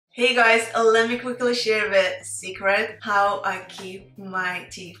Hey guys, let me quickly share the secret how I keep my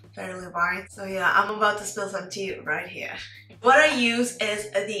teeth fairly white. So yeah, I'm about to spill some tea right here. What I use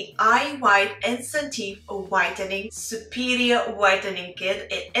is the iwhite Instant Teeth Whitening Superior Whitening Kit.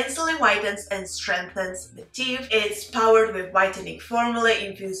 It instantly whitens and strengthens the teeth. It's powered with whitening formula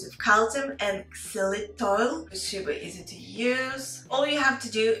infused with calcium and xylitol. It's super easy to use. All you have to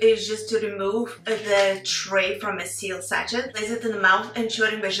do is just to remove the tray from a sealed sachet, place it in the mouth,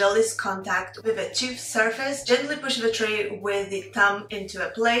 ensuring visualist contact with the tooth surface. Gently push the tray with the thumb into a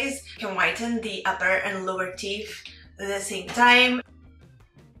place. You can whiten the upper and lower teeth at the same time.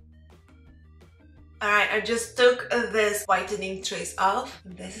 Alright, I just took this whitening trace off.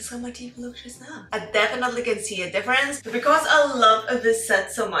 This is how my teeth look just now. I definitely can see a difference. But because I love this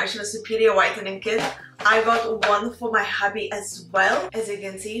set so much, the Superior Whitening Kit, I got one for my hubby as well. As you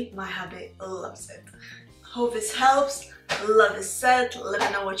can see, my hubby loves it. Hope this helps. Love this set. Let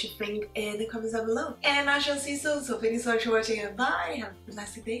me know what you think in the comments down below. And I shall see you soon. So thank you so much for watching and bye. Have a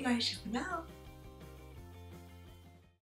fantastic day guys. Ciao for now.